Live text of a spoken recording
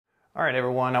All right,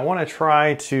 everyone, I want to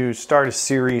try to start a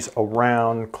series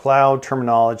around cloud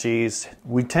terminologies.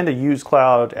 We tend to use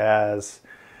cloud as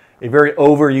a very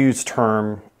overused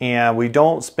term, and we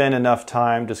don't spend enough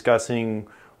time discussing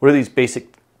what do these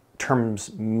basic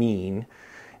terms mean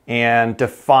and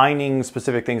defining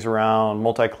specific things around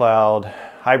multi-cloud,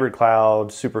 hybrid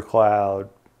cloud, super cloud,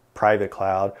 private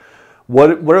cloud.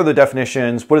 What are the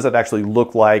definitions? What does that actually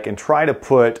look like? And try to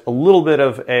put a little bit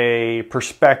of a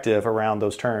perspective around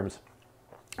those terms.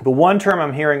 But one term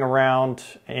I'm hearing around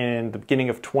in the beginning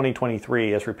of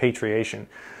 2023 is repatriation.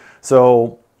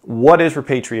 So what is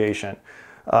repatriation?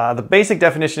 The basic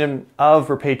definition of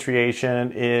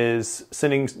repatriation is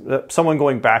sending someone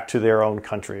going back to their own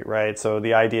country, right? So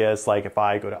the idea is like if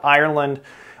I go to Ireland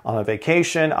on a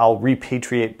vacation, I'll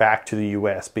repatriate back to the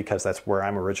US because that's where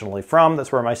I'm originally from,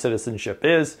 that's where my citizenship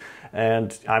is,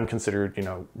 and I'm considered,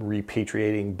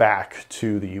 repatriating back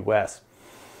to the US.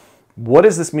 What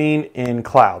does this mean in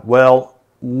cloud? Well,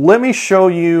 let me show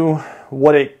you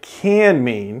what it can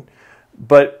mean,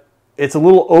 but it's a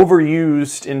little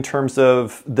overused in terms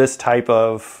of this type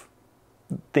of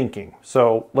thinking.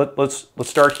 So let's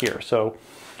start here. So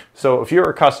if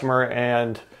you're a customer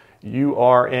and you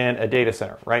are in a data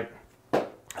center, right?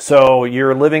 So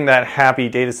you're living that happy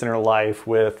data center life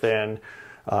within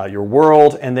your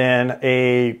world, and then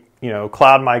a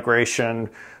cloud migration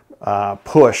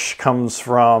push comes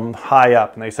from high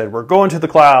up, and they said we're going to the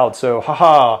cloud. So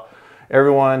haha,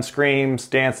 everyone screams,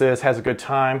 dances, has a good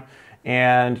time,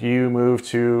 and you move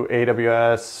to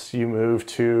AWS, you move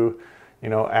to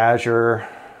Azure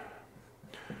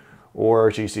or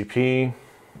GCP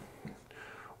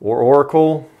or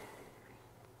Oracle.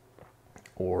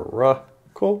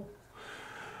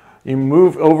 You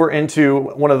move over into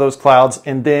one of those clouds,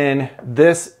 and then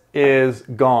this is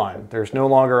gone. There's no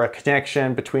longer a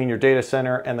connection between your data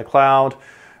center and the cloud.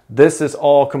 This is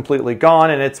all completely gone,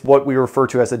 and it's what we refer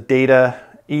to as a data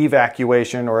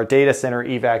evacuation or a data center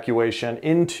evacuation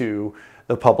into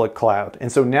the public cloud.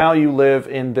 And so now you live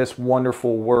in this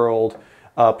wonderful world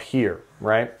up here,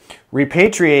 right?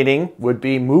 Repatriating would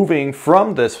be moving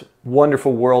from this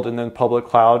wonderful world in the public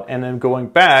cloud and then going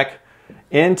back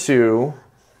into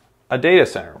a data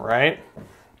center, right?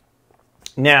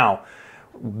 Now,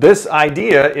 this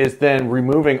idea is then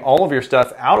removing all of your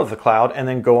stuff out of the cloud and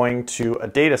then going to a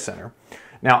data center.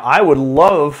 Now, I would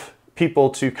love people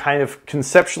to kind of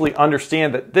conceptually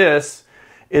understand that this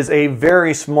is a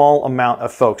very small amount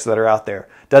of folks that are out there.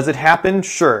 Does it happen?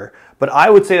 Sure. But I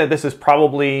would say that this is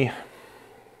probably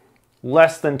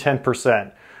less than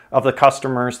 10% of the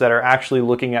customers that are actually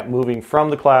looking at moving from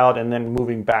the cloud and then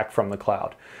moving back from the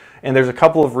cloud. And there's a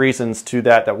couple of reasons to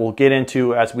that we'll get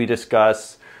into as we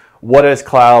discuss what is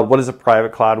cloud, what is a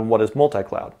private cloud, and what is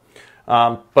multi-cloud.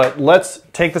 But let's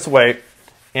take this away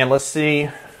and let's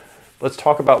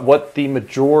talk about what the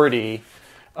majority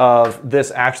of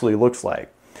this actually looks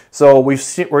like. So we've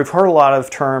heard a lot of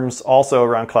terms also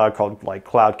around cloud called like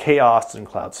cloud chaos and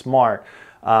cloud smart.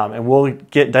 And we'll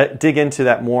dig into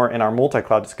that more in our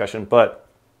multi-cloud discussion. But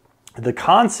the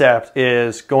concept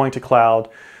is going to cloud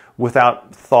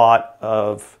without thought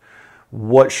of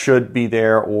what should be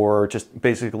there, or just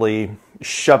basically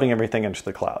shoving everything into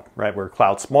the cloud, right? Where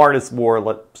cloud smart is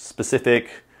more specific.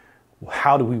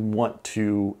 How do we want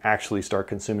to actually start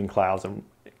consuming clouds,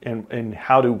 and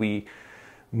how do we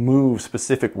move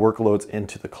specific workloads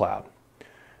into the cloud?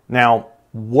 Now,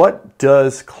 what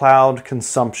does cloud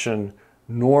consumption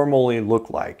normally look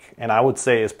like? And I would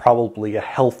say is probably a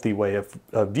healthy way of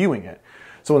viewing it.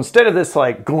 So instead of this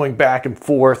like going back and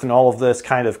forth and all of this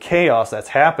kind of chaos that's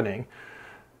happening,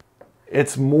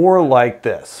 it's more like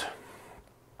this.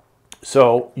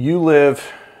 So you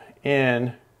live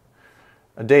in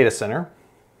a data center,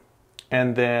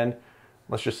 and then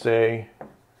let's just say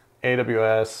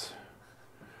AWS,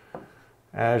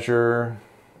 Azure,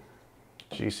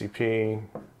 GCP,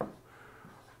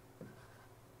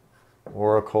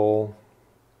 Oracle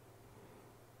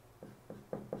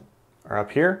are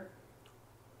up here.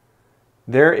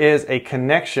 There is a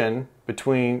connection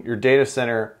between your data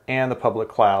center and the public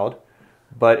cloud,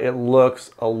 but it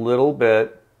looks a little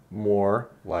bit more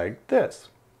like this.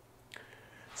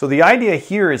 So the idea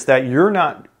here is that you're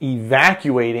not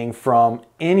evacuating from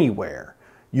anywhere.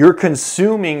 You're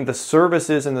consuming the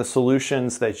services and the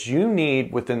solutions that you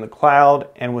need within the cloud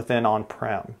and within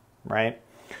on-prem, right?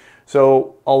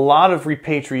 So a lot of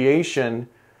repatriation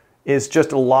is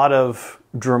just a lot of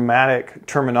dramatic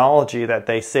terminology that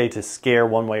they say to scare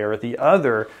one way or the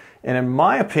other. And in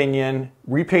my opinion,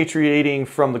 repatriating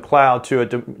from the cloud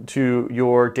to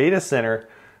your data center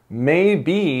may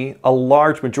be a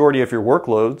large majority of your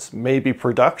workloads, maybe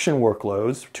production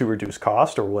workloads to reduce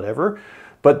cost or whatever,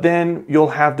 but then you'll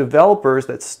have developers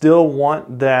that still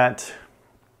want that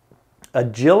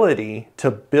agility to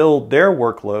build their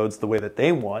workloads the way that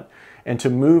they want and to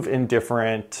move in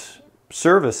different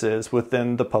services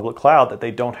within the public cloud, that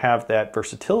they don't have that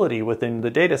versatility within the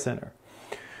data center.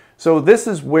 So this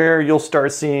is where you'll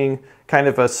start seeing kind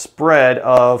of a spread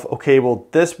of, okay, well,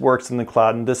 this works in the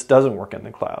cloud and this doesn't work in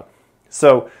the cloud.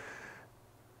 So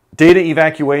data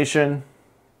evacuation,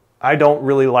 I don't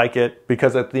really like it,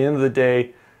 because at the end of the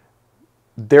day,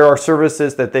 there are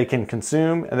services that they can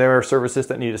consume and there are services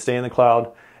that need to stay in the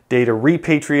cloud. Data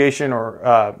repatriation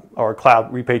or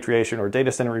cloud repatriation or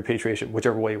data center repatriation,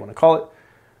 whichever way you want to call it,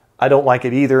 I don't like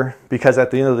it either, because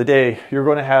at the end of the day, you're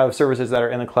going to have services that are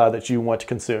in the cloud that you want to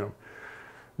consume.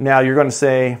 Now you're going to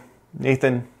say,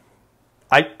 Nathan,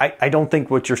 I don't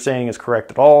think what you're saying is correct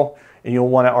at all. And you'll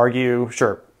want to argue,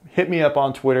 sure, hit me up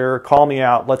on Twitter, call me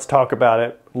out, let's talk about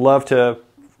it. Love to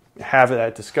have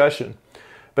that discussion.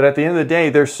 But at the end of the day,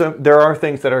 there are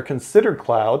things that are considered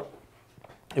cloud.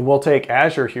 And we'll take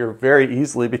Azure here very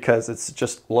easily because it's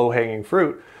just low-hanging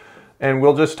fruit. And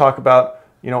we'll just talk about,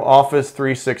 Office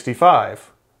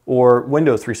 365 or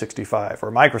Windows 365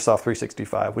 or Microsoft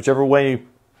 365, whichever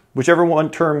one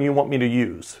term you want me to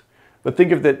use. But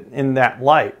think of it in that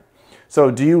light. So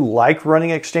do you like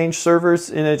running Exchange servers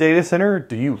in a data center?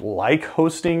 Do you like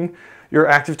hosting your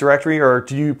Active Directory, or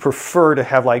do you prefer to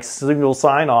have like single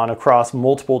sign-on across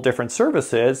multiple different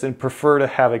services and prefer to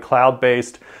have a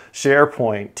cloud-based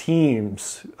SharePoint,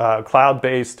 Teams,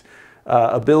 cloud-based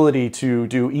ability to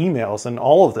do emails and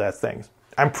all of that things?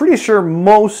 I'm pretty sure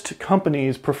most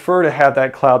companies prefer to have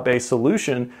that cloud-based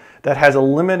solution that has a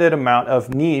limited amount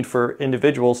of need for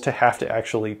individuals to have to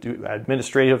actually do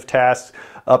administrative tasks,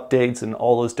 updates, and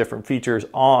all those different features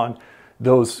on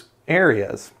those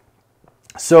areas.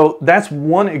 So that's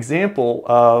one example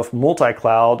of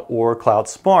multi-cloud or cloud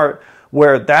smart,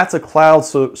 where that's a cloud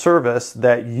service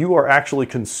that you are actually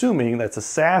consuming. That's a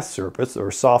SaaS service or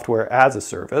software as a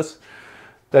service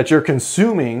that you're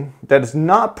consuming that is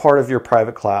not part of your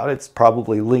private cloud. It's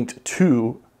probably linked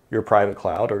to your private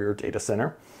cloud or your data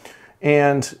center.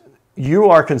 And you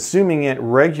are consuming it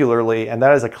regularly, and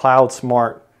that is a cloud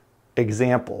smart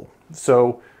example.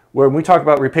 So when we talk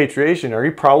about repatriation, are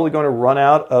you probably going to run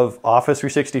out of Office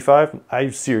 365? I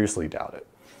seriously doubt it.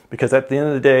 Because at the end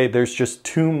of the day, there's just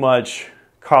too much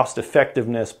cost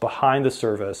effectiveness behind the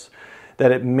service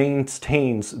that it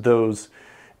maintains those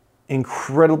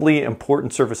incredibly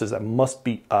important services that must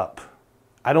be up.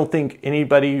 I don't think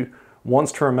anybody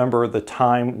wants to remember the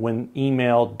time when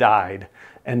email died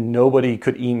and nobody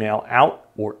could email out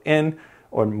or in,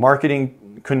 or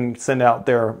marketing couldn't send out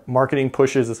their marketing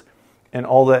pushes, and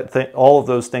all of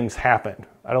those things happened.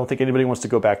 I don't think anybody wants to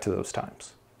go back to those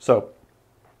times. So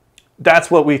that's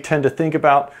what we tend to think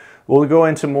about. We'll go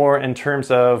into more in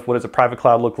terms of what does a private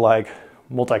cloud look like,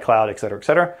 multi-cloud, et cetera, et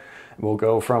cetera. And we'll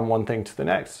go from one thing to the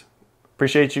next.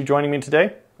 Appreciate you joining me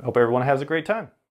today. I hope everyone has a great time.